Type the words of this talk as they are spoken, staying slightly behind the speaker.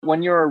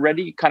when you're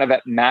already kind of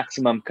at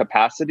maximum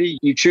capacity,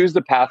 you choose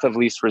the path of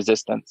least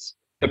resistance.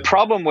 The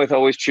problem with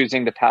always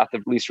choosing the path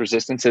of least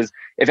resistance is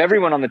if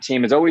everyone on the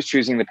team is always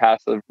choosing the path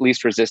of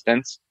least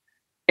resistance,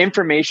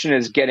 information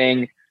is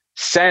getting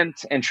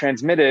sent and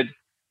transmitted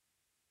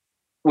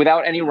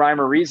without any rhyme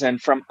or reason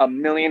from a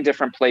million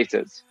different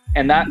places.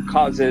 And that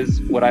causes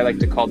what I like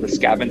to call the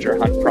scavenger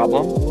hunt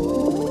problem.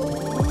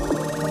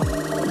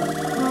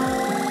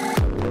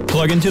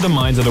 Plug into the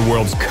minds of the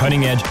world's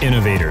cutting-edge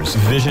innovators,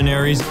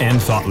 visionaries,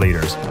 and thought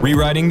leaders,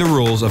 rewriting the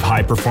rules of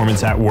high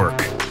performance at work.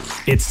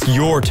 It's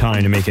your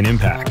time to make an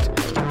impact.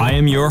 I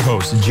am your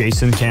host,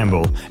 Jason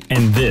Campbell,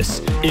 and this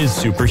is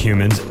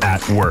Superhumans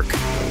at Work,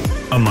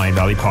 a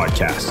Mindvalley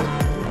podcast.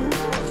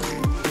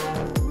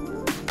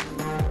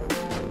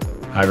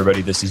 Hi,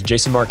 everybody. This is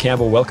Jason Mark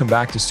Campbell. Welcome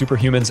back to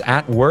Superhumans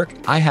at Work.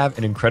 I have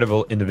an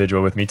incredible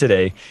individual with me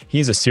today.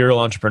 He's a serial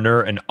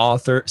entrepreneur, an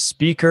author,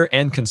 speaker,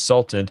 and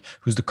consultant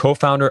who's the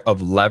co-founder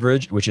of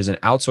Leverage, which is an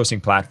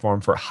outsourcing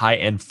platform for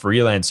high-end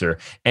freelancer.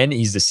 And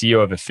he's the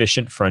CEO of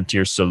Efficient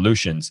Frontier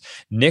Solutions.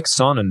 Nick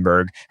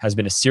Sonnenberg has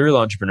been a serial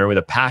entrepreneur with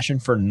a passion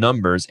for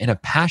numbers and a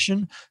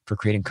passion for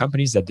creating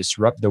companies that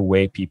disrupt the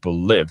way people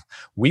live.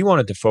 We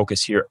wanted to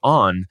focus here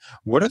on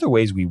what are the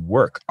ways we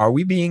work? Are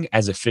we being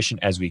as efficient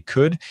as we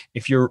could?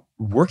 If you're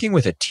working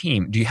with a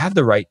team, do you have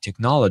the right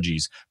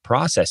technologies,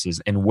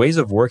 processes, and ways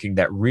of working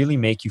that really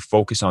make you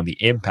focus on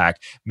the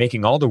impact,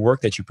 making all the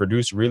work that you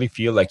produce really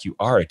feel like you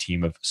are a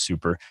team of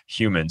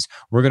superhumans?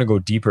 We're going to go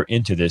deeper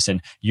into this, and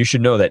you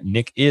should know that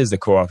Nick is the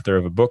co-author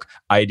of a book,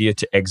 Idea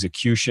to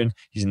Execution.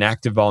 He's an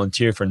active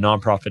volunteer for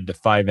nonprofit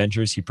Defy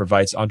Ventures. He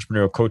provides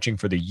entrepreneurial coaching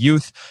for the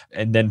youth.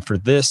 And then for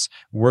this,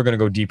 we're going to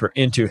go deeper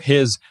into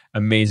his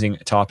amazing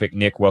topic.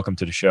 Nick, welcome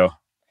to the show.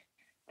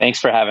 Thanks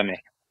for having me.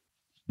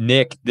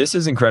 Nick, this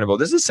is incredible.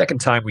 This is the second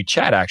time we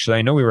chat, actually.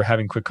 I know we were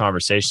having quick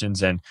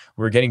conversations and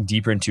we're getting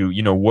deeper into,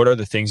 what are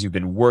the things you've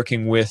been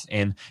working with,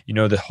 and,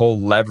 the whole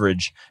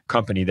Leverage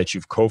company that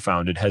you've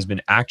co-founded has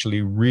been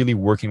actually really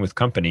working with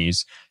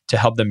companies to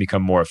help them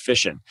become more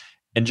efficient.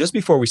 And just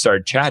before we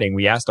started chatting,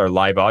 we asked our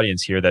live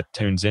audience here that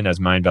tunes in as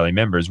Mindvalley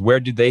members, where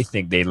do they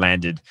think they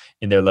landed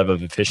in their level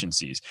of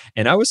efficiencies?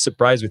 And I was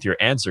surprised with your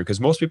answer because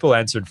most people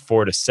answered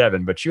 4 to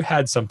 7, but you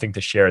had something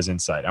to share as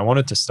insight. I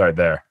wanted to start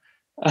there.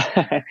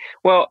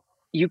 Well,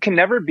 you can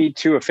never be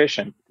too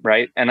efficient,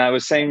 right? And I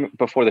was saying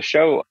before the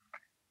show,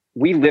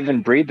 we live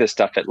and breathe this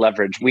stuff at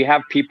Leverage. We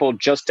have people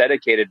just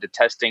dedicated to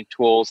testing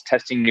tools,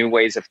 testing new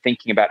ways of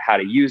thinking about how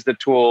to use the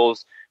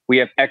tools. We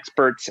have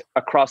experts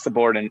across the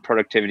board in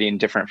productivity in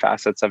different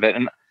facets of it.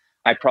 And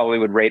I probably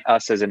would rate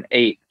us as an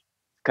 8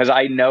 because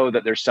I know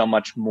that there's so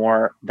much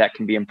more that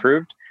can be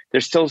improved.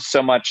 There's still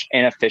so much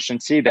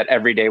inefficiency that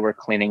every day we're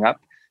cleaning up.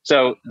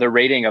 So the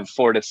rating of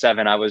 4 to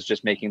 7, I was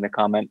just making the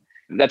comment.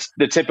 That's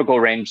the typical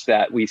range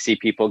that we see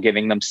people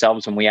giving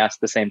themselves when we ask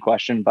the same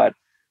question. But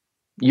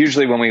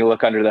usually when we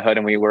look under the hood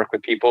and we work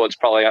with people, it's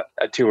probably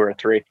a 2 or a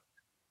 3.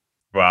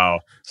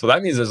 Wow. So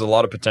that means there's a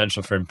lot of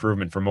potential for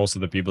improvement for most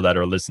of the people that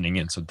are listening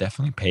in. So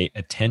definitely pay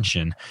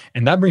attention.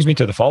 And that brings me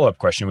to the follow-up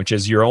question, which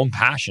is your own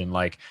passion.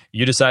 Like,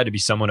 you decided to be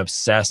someone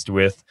obsessed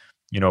with,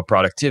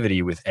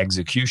 productivity, with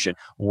execution.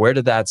 Where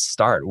did that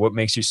start? What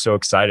makes you so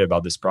excited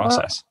about this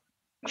process?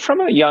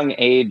 From a young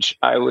age,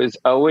 I was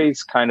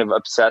always kind of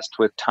obsessed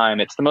with time.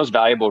 It's the most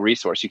valuable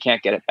resource. You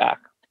can't get it back.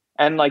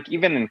 And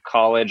even in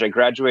college, I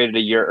graduated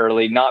a year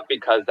early, not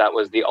because that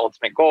was the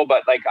ultimate goal,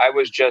 but I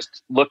was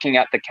just looking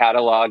at the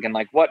catalog and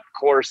what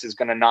course is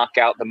going to knock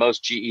out the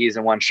most GEs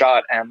in one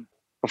shot. And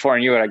before I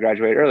knew it, I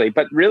graduated early.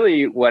 But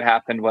really what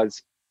happened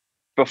was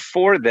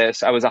before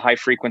this, I was a high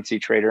frequency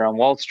trader on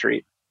Wall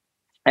Street.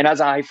 And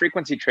as a high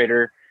frequency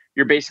trader,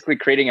 you're basically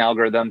creating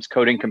algorithms,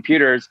 coding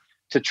computers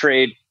to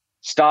trade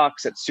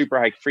stocks at super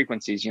high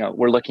frequencies.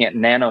 We're looking at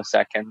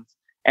nanoseconds,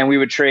 and we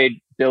would trade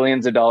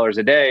billions of dollars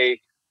a day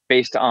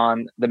based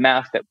on the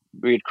math that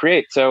we'd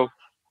create. So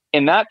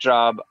in that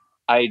job,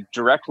 I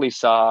directly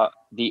saw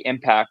the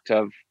impact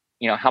of,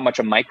 how much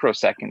a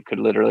microsecond could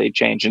literally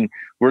change. And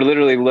we're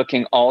literally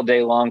looking all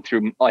day long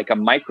through a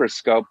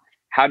microscope.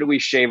 How do we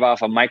shave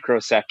off a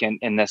microsecond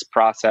in this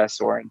process,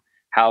 or in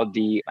how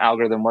the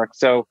algorithm works?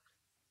 So,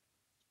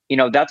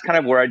 that's kind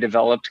of where I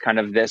developed kind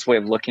of this way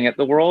of looking at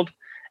the world.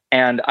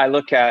 And I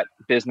look at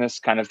business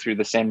kind of through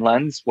the same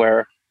lens,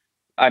 where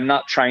I'm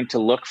not trying to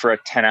look for a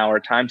 10-hour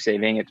time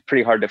saving. It's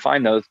pretty hard to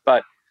find those,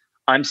 but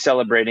I'm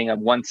celebrating a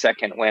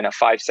 1-second win, a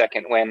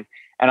 5-second win.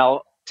 And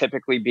I'll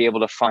typically be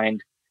able to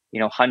find,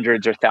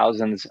 hundreds or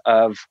thousands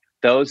of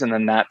those. And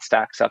then that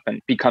stacks up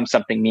and becomes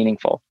something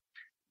meaningful.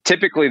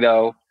 Typically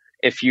though,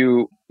 if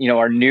you,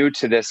 are new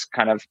to this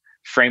kind of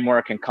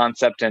framework and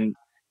concept, and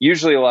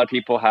usually a lot of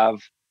people have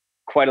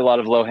quite a lot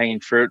of low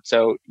hanging fruit.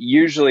 So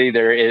usually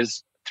there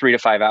is 3 to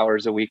 5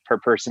 hours a week per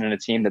person in a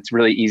team that's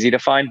really easy to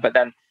find. But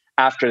then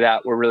after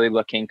that, we're really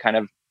looking kind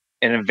of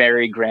in a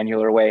very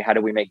granular way, how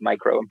do we make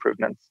micro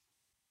improvements?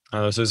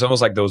 So it's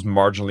almost like those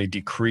marginally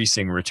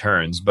decreasing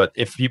returns. But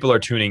if people are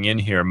tuning in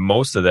here,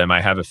 most of them,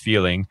 I have a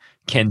feeling,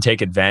 can take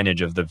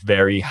advantage of the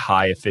very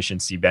high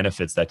efficiency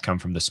benefits that come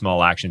from the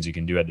small actions you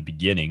can do at the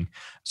beginning.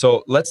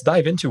 So let's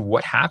dive into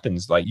what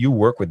happens. Like, you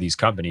work with these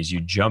companies,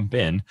 you jump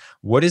in.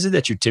 What is it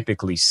that you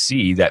typically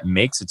see that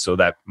makes it so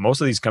that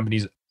most of these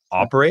companies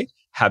operate,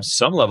 have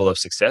some level of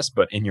success,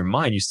 but in your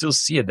mind, you still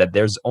see it that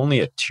there's only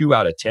a 2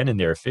 out of 10 in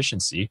their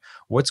efficiency?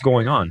 What's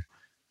going on?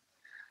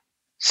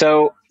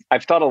 So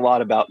I've thought a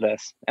lot about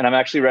this, and I'm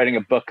actually writing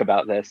a book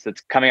about this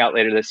that's coming out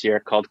later this year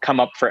called Come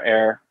Up for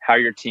Air: How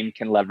Your Team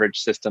Can Leverage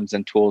Systems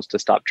and Tools to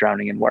Stop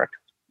Drowning in Work.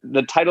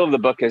 The title of the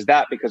book is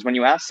that because when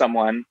you ask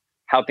someone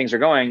how things are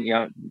going,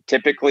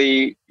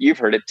 typically you've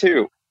heard it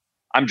too.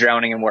 I'm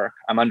drowning in work.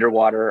 I'm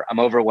underwater. I'm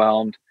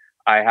overwhelmed.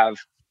 I have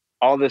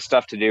all this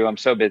stuff to do. I'm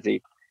so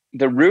busy.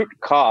 The root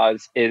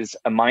cause is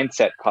a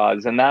mindset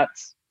cause, and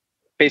that's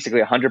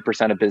basically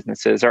 100% of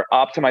businesses are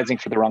optimizing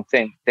for the wrong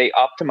thing. They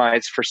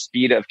optimize for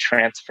speed of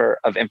transfer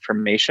of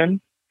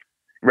information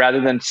rather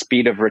than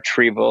speed of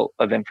retrieval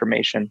of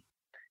information.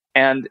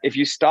 And if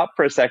you stop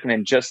for a second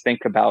and just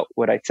think about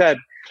what I said,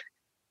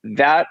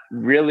 that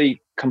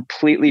really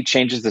completely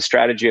changes the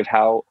strategy of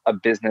how a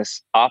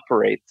business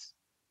operates.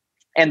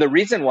 And the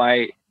reason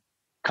why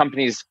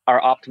companies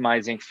are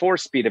optimizing for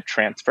speed of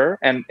transfer,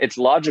 and it's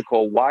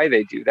logical why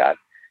they do that,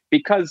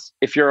 because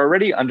if you're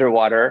already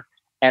underwater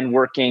and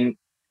working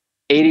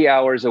 80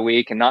 hours a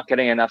week and not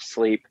getting enough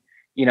sleep,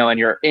 and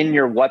you're in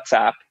your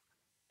WhatsApp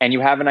and you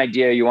have an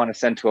idea you want to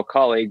send to a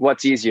colleague,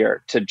 what's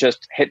easier, to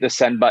just hit the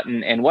send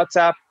button in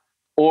WhatsApp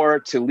or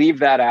to leave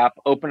that app,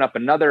 open up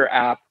another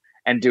app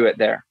and do it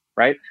there,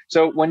 right?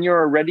 So when you're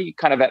already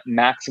kind of at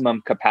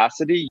maximum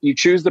capacity, you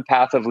choose the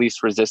path of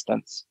least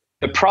resistance.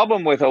 The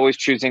problem with always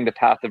choosing the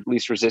path of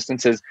least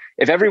resistance is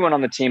if everyone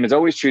on the team is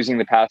always choosing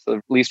the path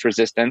of least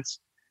resistance,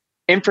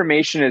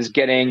 information is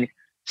getting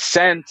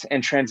sent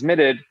and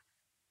transmitted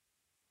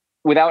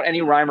without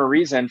any rhyme or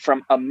reason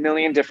from a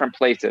million different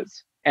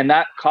places. And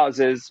that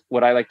causes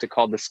what I like to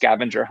call the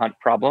scavenger hunt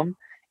problem.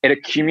 It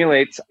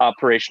accumulates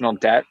operational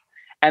debt.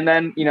 And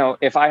then,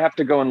 if I have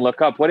to go and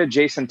look up, what did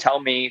Jason tell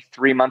me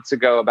 3 months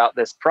ago about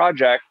this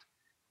project?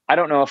 I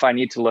don't know if I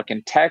need to look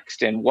in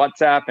text, in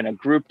WhatsApp, in a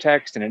group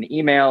text, in an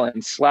email,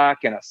 in Slack,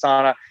 in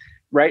Asana,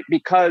 right?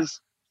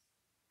 Because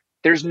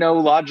there's no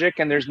logic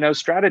and there's no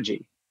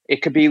strategy.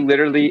 It could be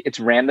literally,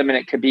 it's random and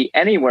it could be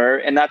anywhere.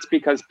 And that's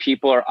because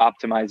people are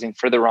optimizing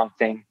for the wrong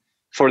thing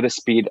for the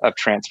speed of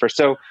transfer.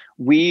 So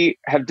we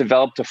have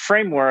developed a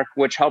framework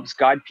which helps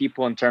guide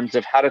people in terms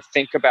of how to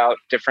think about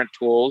different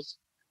tools,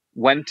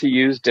 when to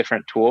use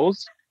different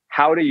tools,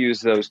 how to use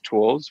those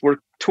tools. We're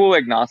tool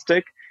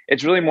agnostic.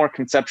 It's really more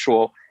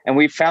conceptual. And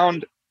we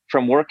found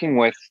from working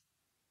with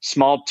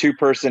small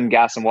 2-person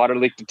gas and water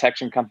leak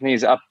detection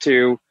companies up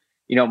to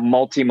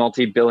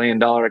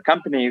multi-billion-dollar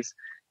companies,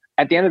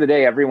 at the end of the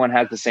day, everyone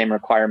has the same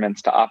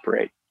requirements to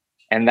operate.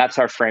 And that's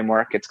our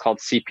framework. It's called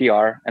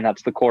CPR, and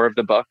that's the core of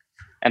the book.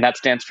 And that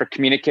stands for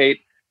communicate,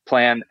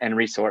 plan, and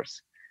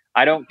resource.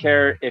 I don't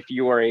care if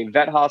you are a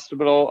vet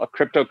hospital, a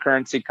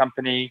cryptocurrency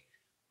company,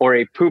 or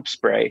a poop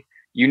spray.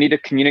 You need to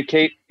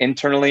communicate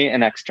internally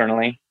and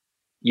externally.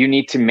 You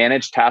need to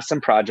manage tasks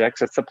and projects.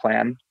 That's the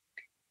plan.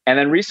 And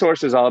then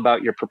resource is all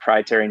about your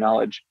proprietary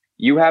knowledge.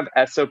 You have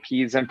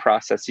SOPs and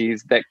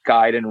processes that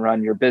guide and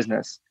run your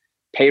business.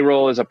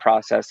 Payroll is a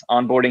process.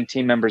 Onboarding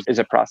team members is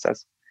a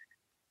process.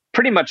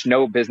 Pretty much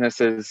no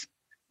businesses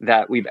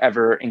that we've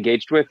ever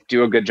engaged with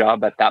do a good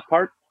job at that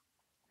part.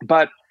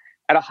 But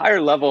at a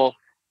higher level,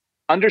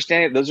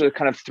 understanding those are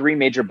kind of 3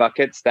 major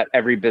buckets that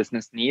every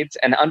business needs,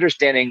 and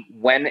understanding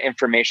when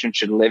information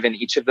should live in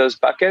each of those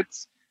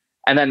buckets.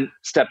 And then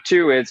step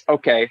 2 is,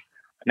 okay,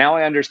 now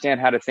I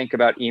understand how to think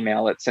about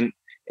email.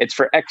 It's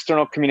for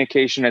external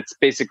communication. It's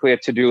basically a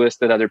to-do list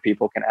that other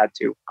people can add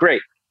to.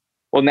 Great.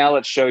 Well, now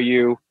let's show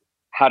you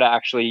how to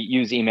actually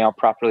use email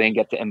properly and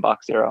get to inbox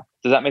zero.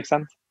 Does that make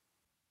sense?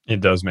 It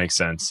does make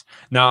sense.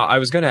 Now, I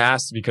was going to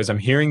ask because I'm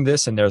hearing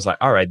this and there's like,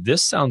 all right,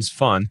 this sounds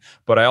fun,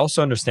 but I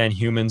also understand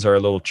humans are a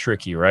little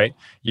tricky, right?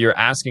 You're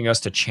asking us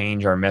to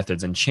change our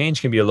methods, and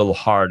change can be a little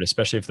hard,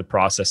 especially if the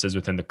processes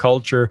within the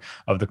culture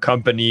of the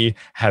company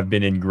have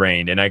been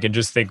ingrained. And I can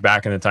just think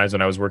back in the times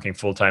when I was working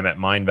full time at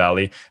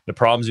Mindvalley, the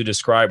problems you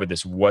described with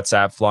this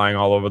WhatsApp flying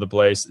all over the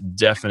place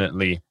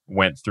definitely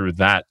went through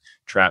that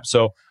trap.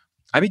 So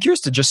I'd be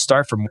curious to just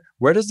start from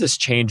where does this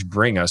change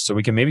bring us so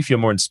we can maybe feel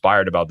more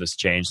inspired about this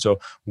change. So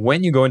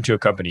when you go into a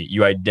company,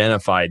 you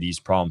identify these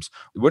problems.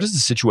 What does the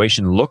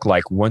situation look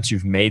like once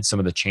you've made some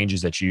of the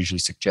changes that you usually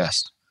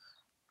suggest?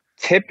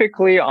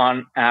 Typically,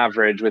 on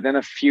average, within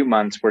a few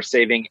months, we're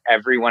saving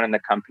everyone in the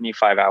company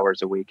 5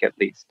 hours a week at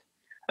least.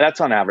 That's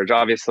on average.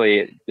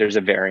 Obviously, there's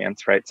a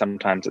variance, right?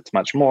 Sometimes it's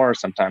much more,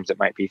 sometimes it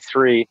might be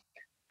 3.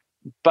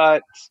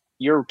 But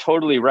you're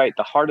totally right.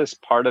 The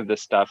hardest part of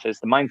this stuff is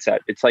the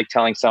mindset. It's like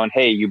telling someone,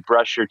 hey, you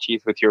brush your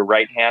teeth with your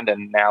right hand,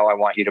 and now I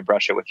want you to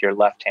brush it with your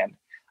left hand,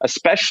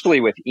 especially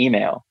with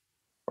email,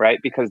 right?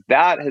 Because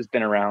that has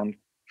been around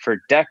for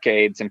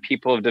decades and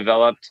people have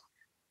developed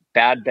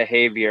bad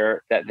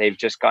behavior that they've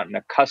just gotten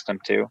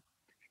accustomed to.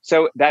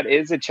 So that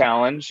is a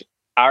challenge.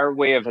 Our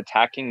way of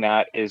attacking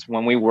that is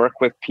when we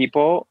work with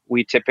people,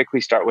 we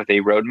typically start with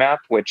a roadmap,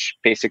 which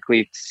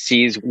basically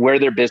sees where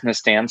their business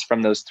stands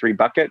from those three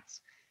buckets.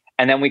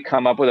 And then we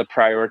come up with a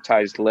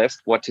prioritized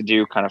list, what to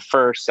do kind of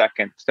first,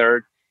 second,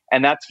 third.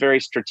 And that's very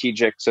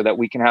strategic so that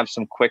we can have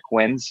some quick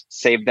wins,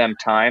 save them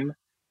time,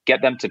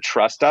 get them to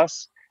trust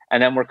us.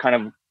 And then we're kind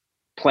of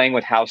playing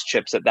with house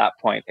chips at that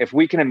point. If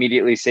we can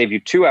immediately save you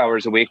 2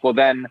 hours a week, well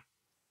then,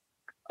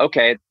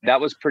 okay,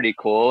 that was pretty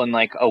cool. In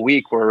like a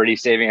week, we're already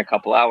saving a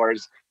couple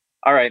hours.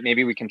 All right,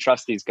 maybe we can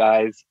trust these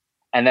guys.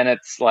 And then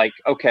it's like,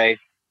 okay,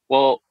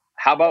 well,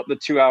 how about the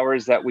 2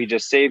 hours that we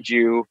just saved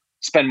you,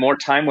 spend more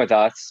time with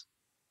us,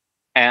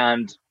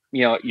 and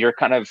you're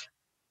kind of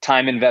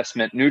time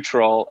investment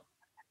neutral,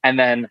 and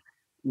then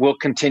we'll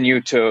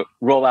continue to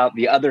roll out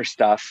the other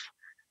stuff.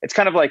 It's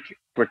kind of like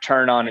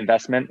return on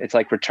investment. It's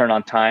like return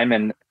on time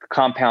and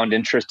compound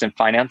interest in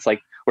finance.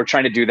 Like we're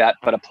trying to do that,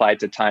 but applied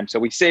to time. So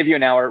we save you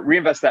an hour,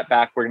 reinvest that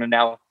back. We're going to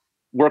now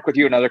work with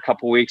you another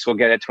couple of weeks. We'll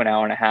get it to an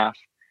hour and a half.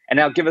 And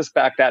now give us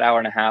back that hour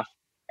and a half,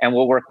 and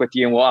we'll work with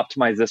you and we'll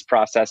optimize this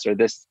process or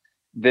this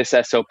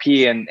SOP,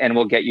 and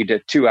we'll get you to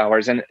 2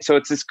 hours. And so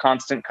it's this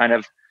constant kind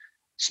of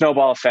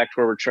snowball effect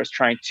where we're just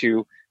trying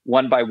to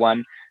one by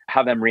one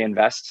have them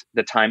reinvest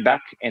the time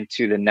back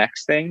into the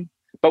next thing.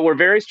 But we're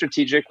very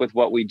strategic with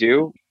what we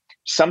do.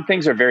 Some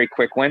things are very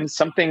quick wins.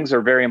 Some things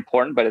are very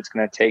important, but it's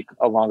going to take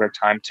a longer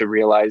time to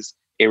realize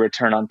a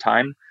return on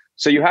time.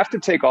 So you have to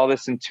take all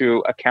this into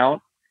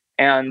account.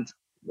 And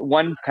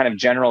one kind of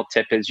general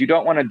tip is you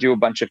don't want to do a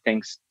bunch of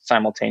things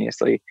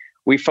simultaneously.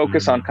 We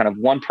focus on kind of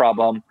one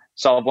problem,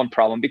 solve one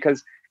problem,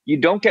 because you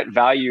don't get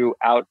value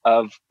out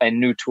of a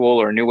new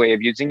tool or a new way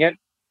of using it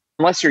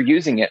unless you're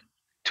using it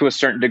to a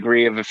certain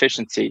degree of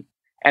efficiency.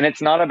 And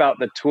it's not about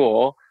the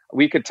tool.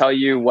 We could tell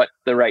you what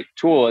the right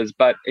tool is,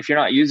 but if you're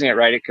not using it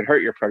right, it could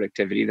hurt your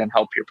productivity, then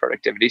help your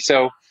productivity.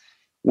 So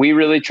we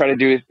really try to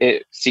do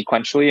it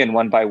sequentially and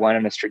one by one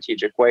in a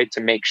strategic way to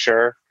make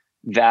sure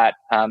that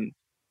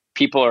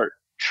people are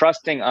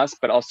trusting us,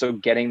 but also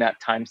getting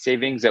that time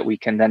savings that we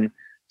can then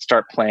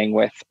start playing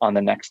with on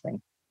the next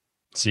thing.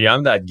 See,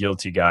 I'm that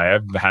guilty guy.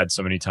 I've had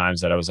so many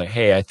times that I was like,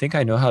 hey, I think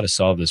I know how to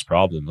solve this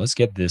problem. Let's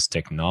get this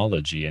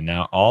technology. And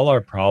now all our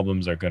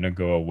problems are going to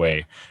go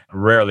away.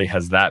 Rarely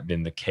has that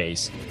been the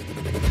case.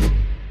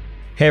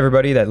 Hey,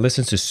 everybody that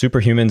listens to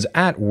Superhumans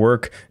at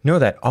Work, know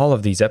that all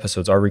of these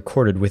episodes are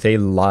recorded with a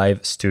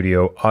live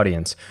studio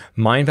audience.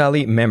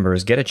 Mindvalley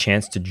members get a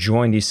chance to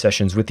join these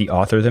sessions with the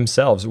author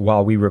themselves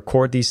while we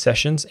record these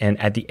sessions. And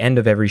at the end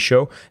of every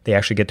show, they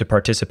actually get to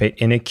participate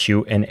in a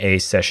Q&A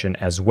session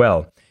as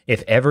well.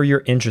 If ever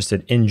you're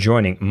interested in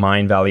joining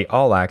Mindvalley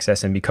All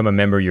Access and become a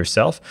member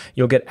yourself,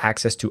 you'll get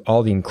access to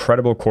all the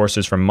incredible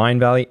courses from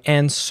Mindvalley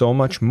and so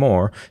much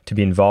more to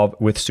be involved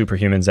with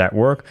Superhumans at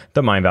Work,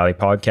 the Mindvalley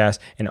podcast,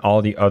 and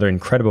all the other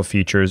incredible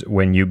features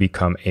when you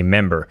become a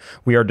member.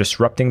 We are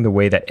disrupting the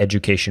way that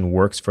education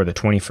works for the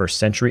 21st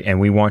century, and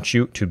we want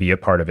you to be a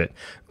part of it.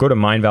 Go to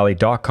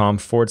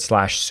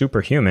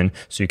mindvalley.com/superhuman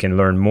so you can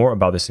learn more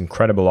about this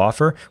incredible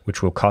offer,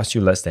 which will cost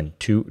you less than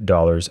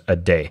 $2 a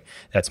day.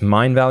 That's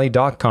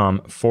mindvalley.com/SUPERHUMAN.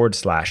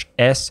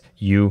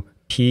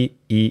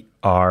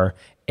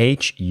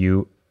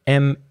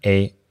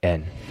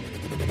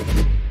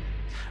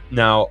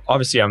 Now,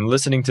 obviously, I'm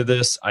listening to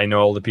this. I know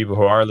all the people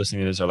who are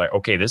listening to this are like,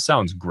 okay, this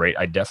sounds great.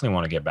 I definitely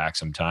want to get back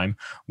some time.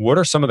 What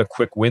are some of the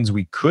quick wins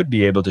we could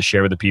be able to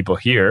share with the people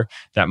here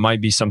that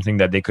might be something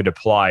that they could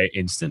apply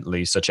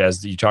instantly, such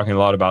as you're talking a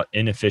lot about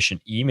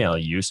inefficient email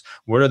use.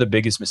 What are the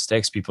biggest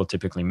mistakes people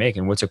typically make?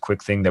 And what's a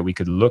quick thing that we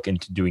could look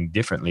into doing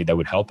differently that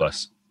would help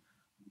us?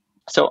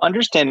 So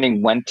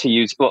understanding when to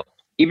use, well,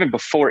 even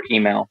before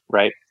email,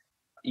 right?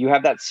 You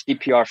have that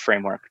CPR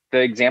framework.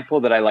 The example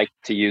that I like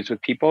to use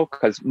with people,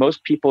 because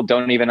most people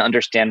don't even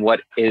understand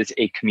what is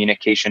a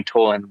communication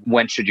tool and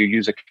when should you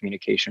use a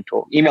communication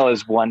tool. Email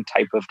is one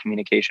type of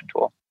communication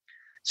tool.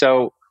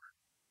 So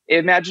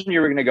imagine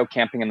you were going to go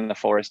camping in the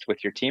forest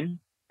with your team.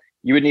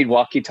 You would need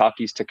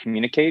walkie-talkies to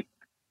communicate,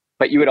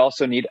 but you would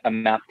also need a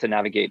map to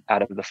navigate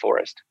out of the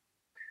forest.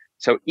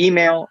 So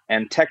email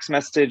and text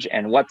message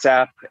and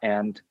WhatsApp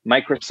and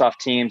Microsoft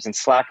Teams and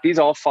Slack, these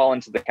all fall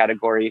into the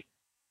category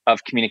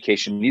of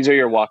communication. These are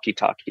your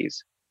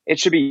walkie-talkies. It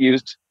should be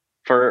used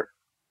for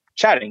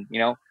chatting.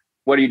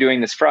 What are you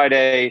doing this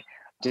Friday?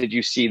 Did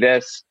you see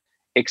this?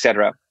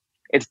 Etc.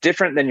 It's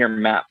different than your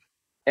map.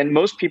 And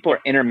most people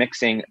are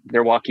intermixing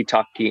their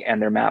walkie-talkie and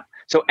their map.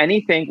 So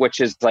anything which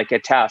is like a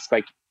task,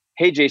 like,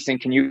 hey, Jason,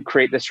 can you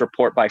create this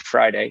report by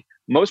Friday?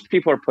 Most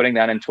people are putting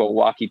that into a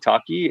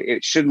walkie-talkie.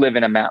 It should live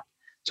in a map.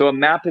 So a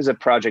map is a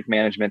project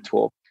management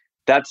tool.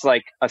 That's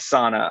like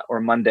Asana or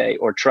Monday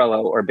or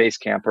Trello or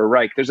Basecamp or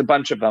Wrike. There's a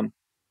bunch of them.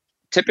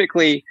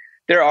 Typically,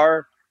 there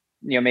are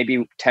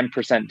maybe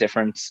 10%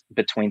 difference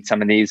between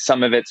some of these.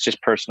 Some of it's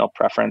just personal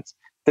preference.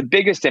 The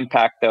biggest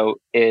impact, though,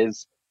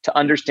 is to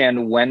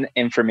understand when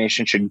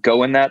information should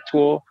go in that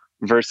tool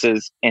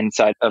versus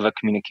inside of a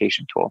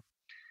communication tool.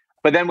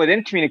 But then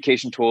within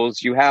communication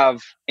tools, you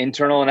have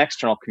internal and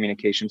external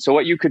communication. So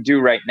what you could do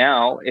right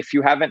now, if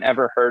you haven't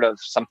ever heard of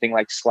something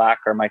like Slack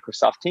or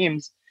Microsoft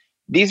Teams,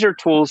 these are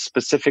tools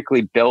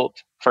specifically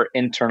built for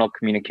internal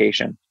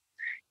communication.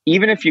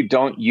 Even if you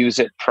don't use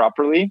it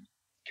properly,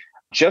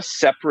 just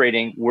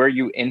separating where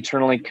you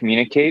internally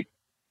communicate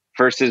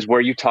versus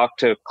where you talk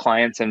to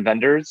clients and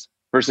vendors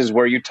versus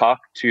where you talk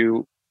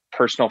to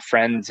personal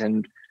friends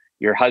and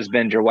your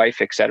husband, your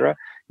wife, etc.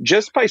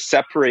 Just by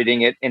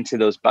separating it into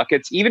those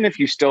buckets, even if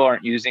you still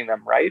aren't using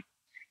them right,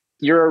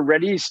 you're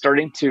already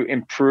starting to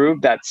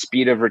improve that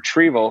speed of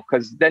retrieval,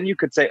 because then you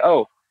could say,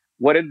 oh,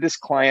 what did this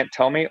client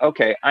tell me?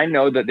 Okay, I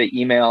know that the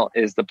email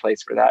is the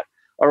place for that.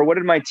 Or what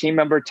did my team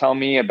member tell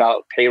me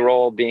about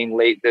payroll being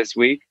late this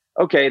week?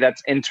 Okay,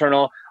 that's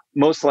internal.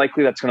 Most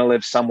likely that's going to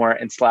live somewhere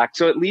in Slack.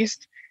 So at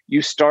least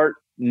you start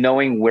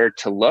knowing where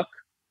to look,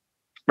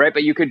 right?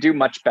 But you could do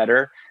much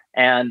better,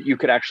 and you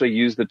could actually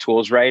use the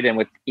tools right. And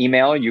with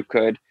email, you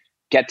could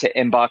get to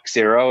inbox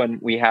zero,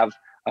 and we have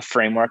a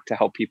framework to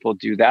help people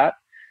do that.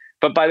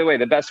 But by the way,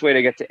 the best way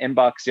to get to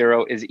inbox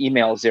zero is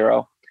email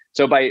zero.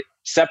 So by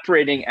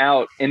separating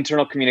out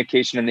internal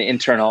communication and the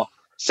internal,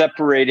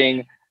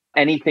 separating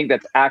anything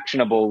that's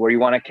actionable where you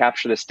want to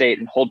capture the state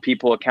and hold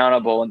people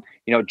accountable, and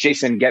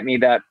Jason, get me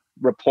that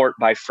report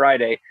by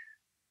Friday,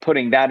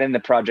 putting that in the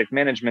project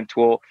management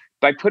tool.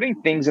 By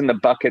putting things in the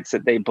buckets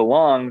that they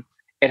belong,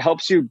 it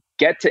helps you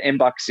get to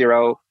inbox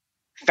zero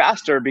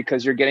faster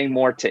because you're getting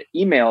more to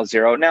email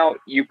zero. Now,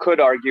 you could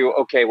argue,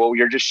 okay, well,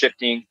 you're just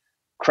shifting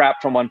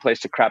crap from one place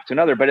to crap to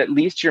another, but at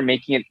least you're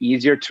making it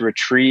easier to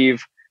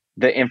retrieve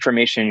the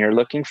information you're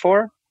looking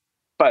for.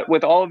 But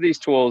with all of these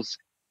tools,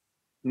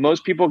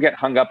 most people get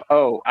hung up,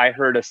 oh, I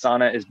heard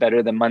Asana is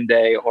better than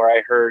Monday, or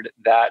I heard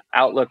that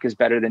Outlook is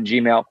better than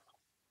Gmail.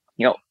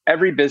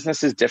 Every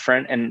business is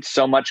different, and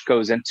so much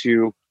goes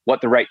into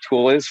what the right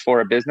tool is for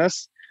a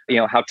business.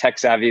 How tech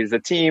savvy is the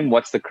team?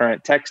 What's the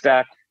current tech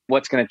stack?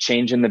 What's going to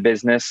change in the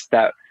business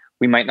that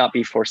we might not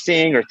be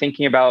foreseeing or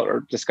thinking about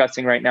or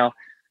discussing right now?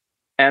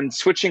 And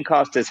switching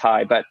cost is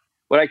high. But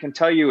what I can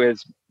tell you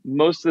is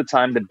most of the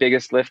time, the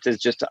biggest lift is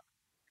just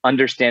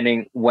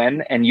understanding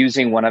when and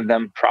using one of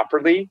them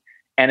properly.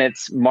 And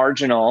it's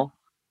marginal.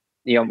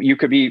 You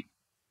could be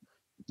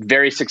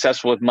very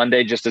successful with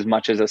Monday just as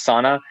much as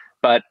Asana,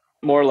 but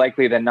more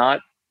likely than not,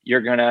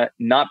 you're going to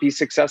not be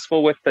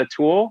successful with the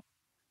tool,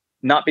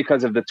 not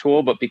because of the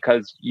tool, but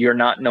because you're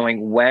not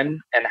knowing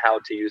when and how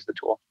to use the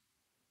tool.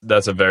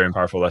 That's a very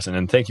powerful lesson.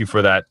 And thank you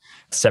for that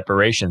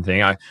separation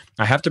thing. I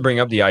have to bring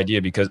up the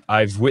idea because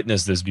I've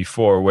witnessed this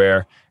before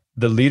where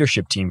the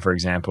leadership team, for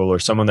example, or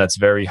someone that's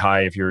very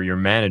high, if you're your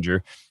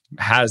manager,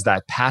 has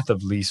that path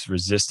of least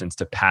resistance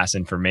to pass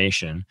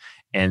information.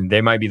 And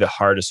they might be the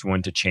hardest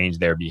one to change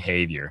their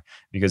behavior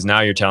because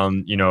now you're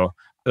telling,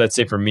 let's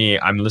say for me,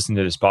 I'm listening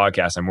to this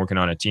podcast, I'm working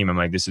on a team. I'm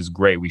like, this is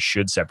great. We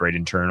should separate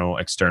internal,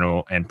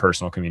 external, and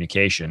personal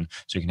communication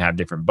so you can have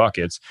different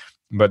buckets.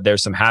 But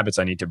there's some habits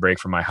I need to break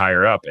from my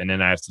higher up. And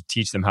then I have to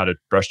teach them how to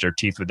brush their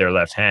teeth with their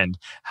left hand.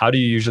 How do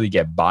you usually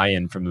get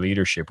buy-in from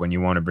leadership when you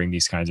want to bring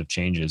these kinds of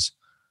changes?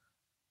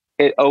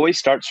 It always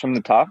starts from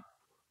the top.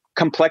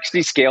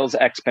 Complexity scales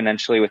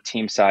exponentially with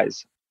team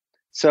size.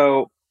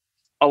 So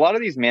a lot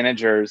of these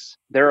managers,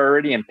 they're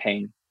already in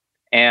pain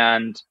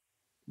and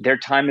their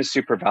time is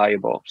super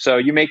valuable. So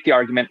you make the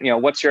argument,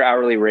 what's your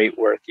hourly rate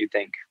worth, you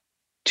think?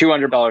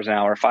 $200 an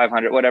hour,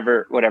 500,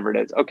 whatever it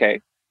is.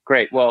 Okay,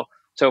 great. Well,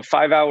 so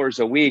 5 hours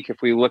a week, if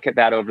we look at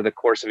that over the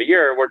course of a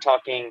year, we're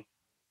talking,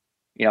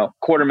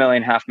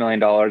 $250,000,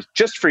 $500,000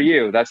 just for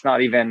you. That's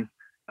not even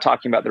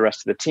talking about the rest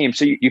of the team.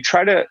 So you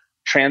try to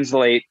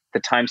translate the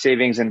time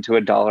savings into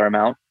a dollar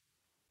amount.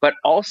 But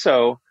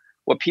also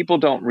what people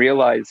don't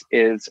realize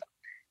is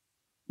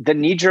the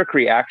knee-jerk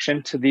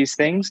reaction to these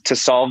things to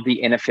solve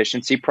the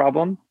inefficiency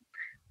problem.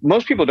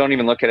 Most people don't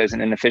even look at it as an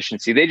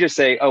inefficiency. They just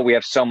say, oh, we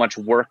have so much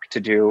work to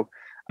do.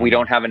 We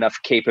don't have enough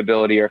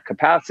capability or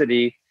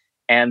capacity.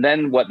 And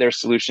then what their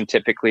solution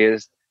typically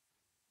is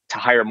to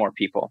hire more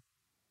people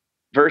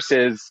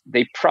versus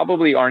they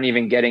probably aren't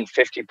even getting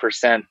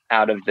 50%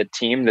 out of the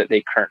team that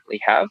they currently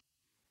have.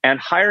 And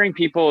hiring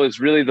people is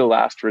really the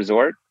last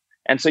resort.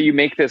 And so you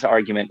make this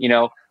argument,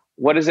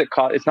 what does it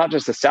cost? It's not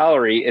just the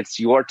salary, it's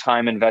your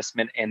time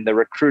investment in the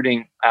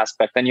recruiting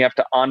aspect. Then you have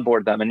to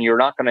onboard them and you're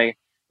not going to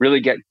really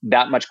get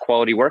that much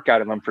quality work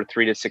out of them for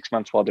 3 to 6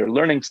 months while they're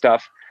learning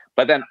stuff.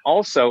 But then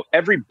also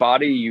every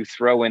body you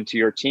throw into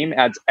your team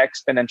adds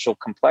exponential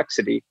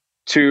complexity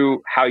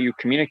to how you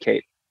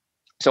communicate.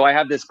 So I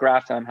have this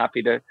graph that I'm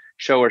happy to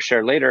show or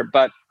share later,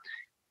 but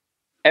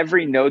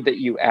every node that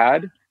you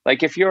add,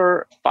 like if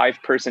you're a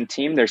 5-person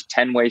team, there's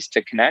 10 ways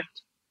to connect.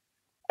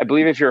 I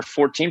believe if you're a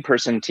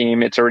 14-person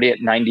team, it's already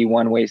at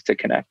 91 ways to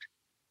connect.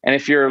 And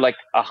if you're like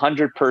a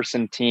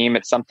 100-person team,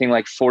 it's something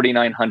like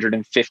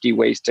 4,950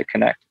 ways to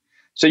connect.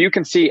 So you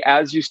can see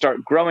as you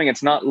start growing,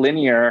 it's not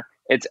linear,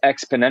 it's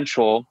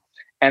exponential.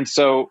 And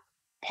so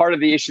part of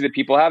the issue that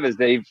people have is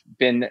they've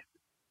been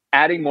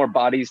adding more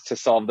bodies to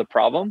solve the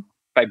problem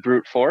by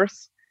brute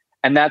force.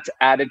 And that's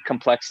added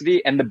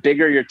complexity. And the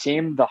bigger your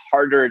team, the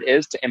harder it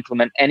is to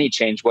implement any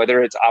change,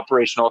 whether it's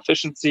operational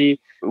efficiency,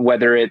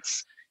 whether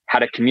it's how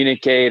to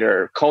communicate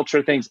or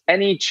culture things.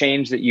 Any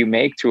change that you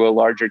make to a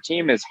larger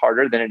team is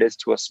harder than it is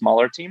to a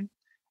smaller team.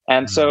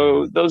 And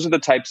so those are the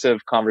types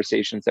of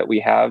conversations that we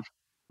have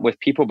with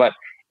people. But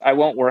I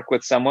won't work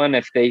with someone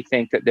if they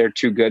think that they're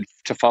too good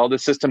to follow the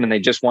system and they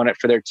just want it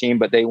for their team,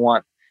 but they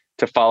want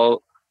to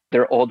follow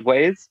their old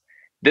ways.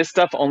 This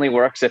stuff only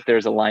works if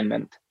there's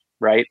alignment,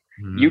 right?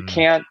 You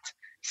can't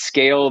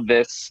scale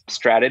this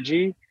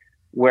strategy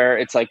where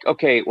it's like,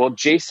 okay, well,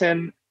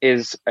 Jason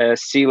is a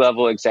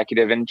C-level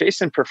executive and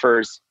Jason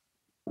prefers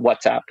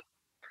WhatsApp.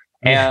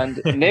 And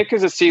Nick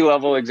is a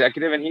C-level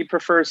executive and he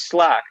prefers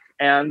Slack.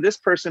 And this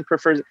person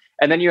prefers,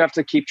 and then you have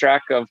to keep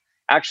track of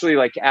actually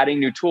like adding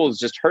new tools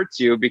just hurts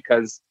you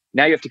because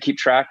now you have to keep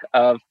track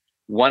of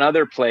one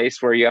other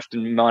place where you have to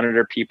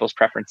monitor people's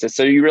preferences.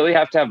 So you really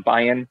have to have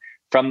buy-in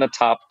from the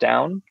top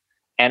down.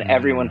 And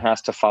everyone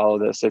has to follow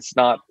this. It's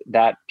not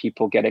that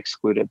people get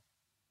excluded.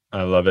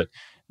 I love it.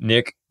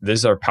 Nick,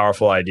 these are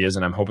powerful ideas,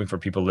 and I'm hoping for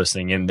people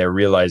listening in, they're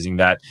realizing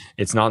that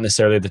it's not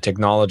necessarily the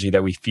technology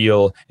that we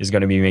feel is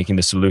going to be making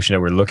the solution that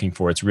we're looking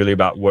for. It's really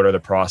about what are the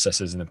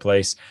processes in the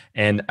place.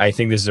 And I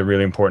think this is a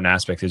really important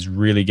aspect, is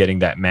really getting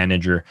that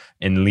manager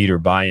and leader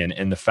buy-in.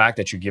 And the fact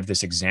that you give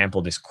this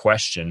example, this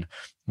question,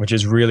 which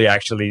is really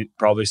actually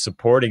probably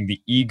supporting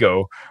the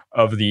ego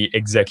of the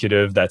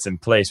executive that's in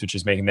place, which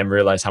is making them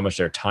realize how much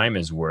their time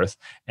is worth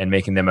and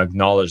making them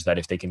acknowledge that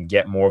if they can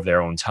get more of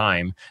their own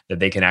time, that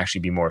they can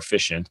actually be more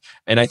efficient.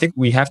 And I think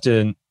we have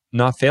to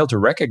not fail to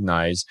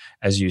recognize,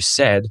 as you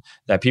said,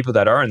 that people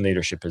that are in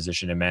leadership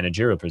position and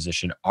managerial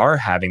position are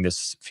having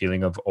this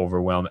feeling of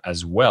overwhelm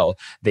as well.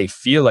 They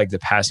feel like the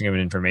passing of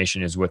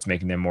information is what's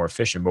making them more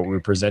efficient, but we're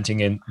presenting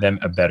in them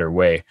a better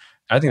way.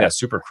 I think that's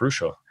super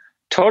crucial.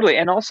 Totally.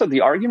 And also the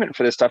argument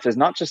for this stuff is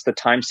not just the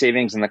time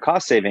savings and the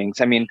cost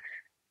savings. I mean,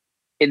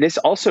 this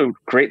also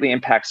greatly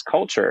impacts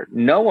culture.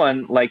 No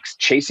one likes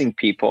chasing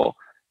people.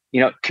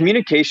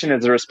 Communication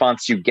is a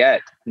response you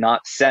get,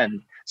 not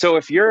send. So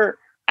if you're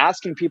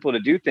asking people to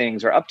do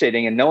things or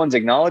updating and no one's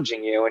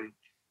acknowledging you,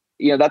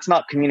 and that's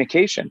not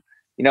communication.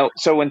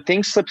 So when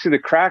things slip through the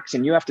cracks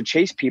and you have to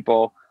chase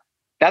people,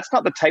 that's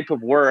not the type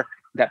of work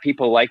that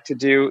people like to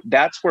do.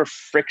 That's where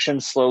friction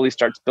slowly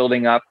starts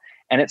building up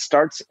and it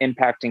starts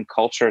impacting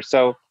culture.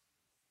 So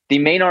the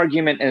main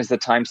argument is the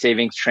time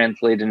savings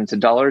translated into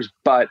dollars,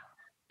 but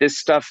this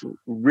stuff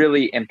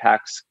really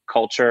impacts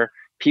culture.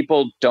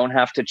 People don't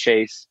have to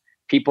chase.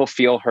 People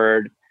feel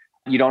heard.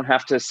 You don't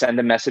have to send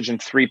a message in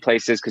 3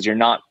 places because you're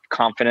not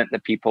confident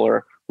that people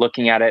are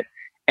looking at it.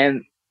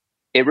 And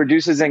it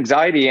reduces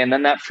anxiety. And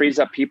then that frees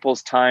up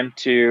people's time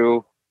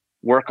to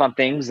work on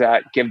things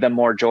that give them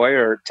more joy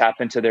or tap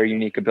into their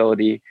unique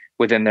ability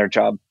within their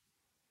job.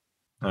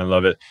 I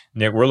love it.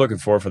 Nick, we're looking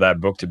forward for that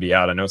book to be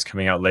out. I know it's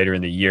coming out later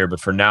in the year, but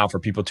for now, for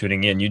people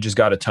tuning in, you just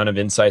got a ton of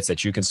insights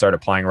that you can start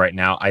applying right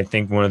now. I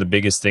think one of the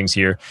biggest things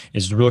here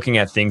is looking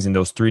at things in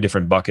those 3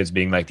 different buckets,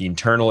 being like the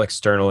internal,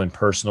 external, and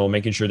personal,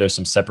 making sure there's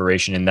some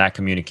separation in that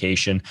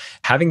communication,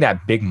 having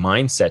that big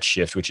mindset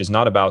shift, which is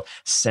not about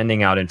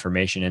sending out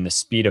information and the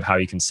speed of how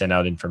you can send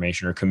out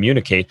information or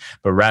communicate,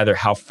 but rather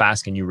how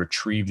fast can you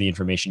retrieve the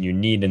information you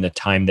need in the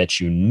time that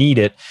you need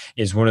it,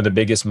 is one of the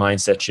biggest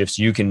mindset shifts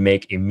you can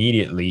make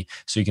immediately.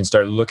 So you can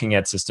start looking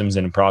at systems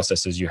and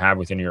processes you have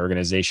within your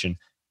organization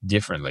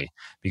differently.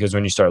 Because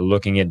when you start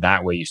looking at it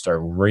that way, you start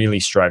really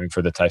striving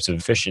for the types of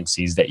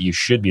efficiencies that you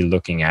should be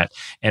looking at.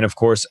 And of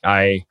course,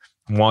 I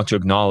want to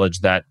acknowledge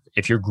that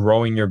if you're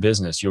growing your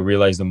business, you'll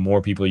realize the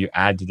more people you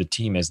add to the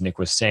team, as Nick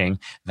was saying,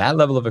 that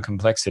level of a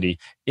complexity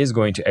is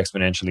going to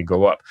exponentially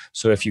go up.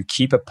 So if you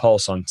keep a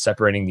pulse on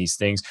separating these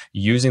things,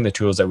 using the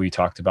tools that we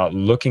talked about,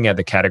 looking at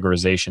the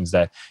categorizations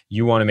that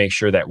you want to make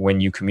sure that when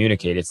you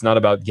communicate, it's not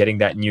about getting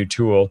that new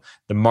tool.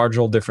 The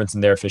marginal difference in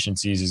their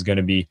efficiencies is going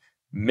to be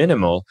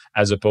minimal,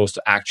 as opposed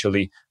to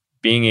actually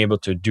being able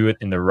to do it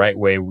in the right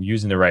way,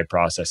 using the right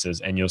processes.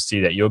 And you'll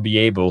see that you'll be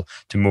able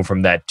to move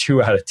from that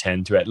 2 out of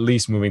 10 to at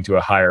least moving to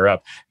a higher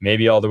up,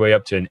 maybe all the way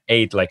up to an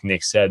 8, like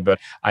Nick said. But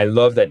I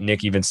love that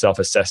Nick even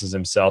self-assesses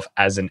himself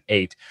as an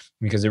 8,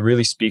 because it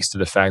really speaks to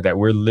the fact that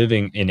we're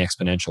living in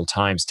exponential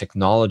times.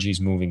 Technology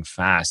is moving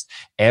fast.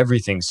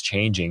 Everything's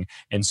changing.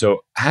 And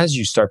so as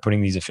you start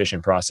putting these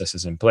efficient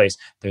processes in place,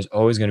 there's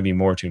always going to be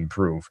more to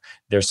improve.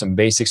 There's some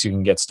basics you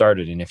can get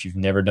started. And if you've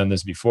never done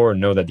this before,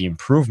 know that the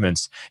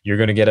improvements you're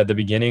going to get at the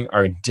beginning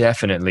are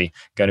definitely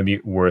going to be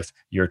worth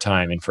your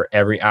time. And for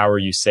every hour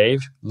you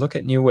save, look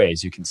at new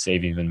ways you can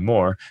save even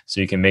more,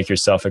 so you can make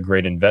yourself a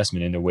great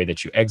investment in the way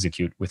that you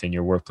execute within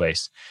your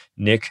workplace.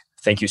 Nick,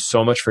 thank you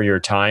so much for your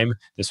time.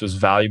 This was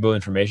valuable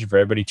information for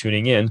everybody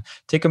tuning in.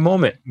 Take a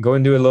moment, go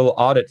and do a little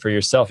audit for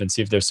yourself and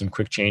see if there's some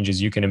quick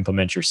changes you can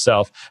implement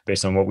yourself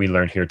based on what we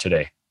learned here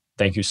today.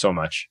 Thank you so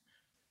much.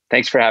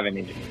 Thanks for having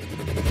me.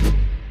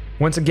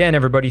 Once again,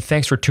 everybody,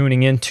 thanks for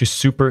tuning in to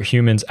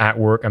Superhumans at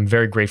Work. I'm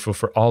very grateful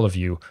for all of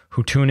you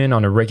who tune in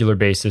on a regular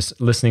basis,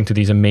 listening to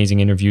these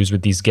amazing interviews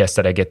with these guests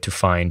that I get to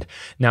find.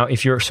 Now,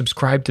 if you're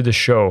subscribed to the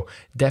show,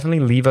 definitely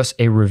leave us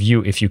a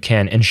review if you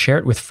can and share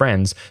it with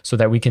friends so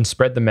that we can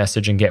spread the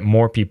message and get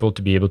more people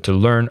to be able to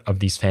learn of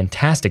these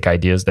fantastic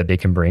ideas that they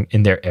can bring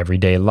in their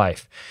everyday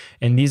life.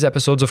 And these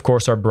episodes, of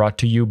course, are brought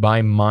to you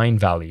by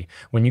Mindvalley.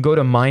 When you go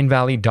to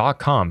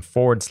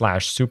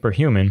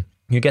mindvalley.com/superhuman,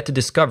 you get to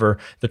discover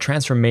the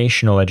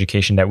transformational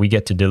education that we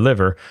get to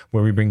deliver,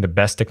 where we bring the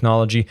best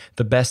technology,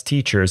 the best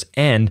teachers,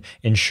 and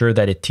ensure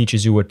that it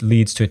teaches you what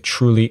leads to a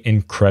truly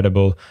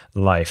incredible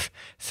life.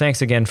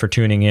 Thanks again for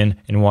tuning in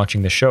and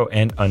watching the show.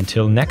 And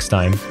until next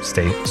time,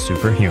 stay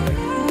superhuman.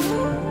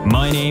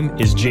 My name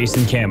is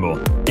Jason Campbell,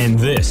 and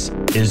this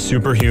is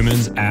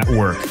Superhumans at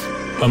Work,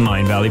 a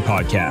Mindvalley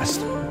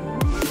podcast.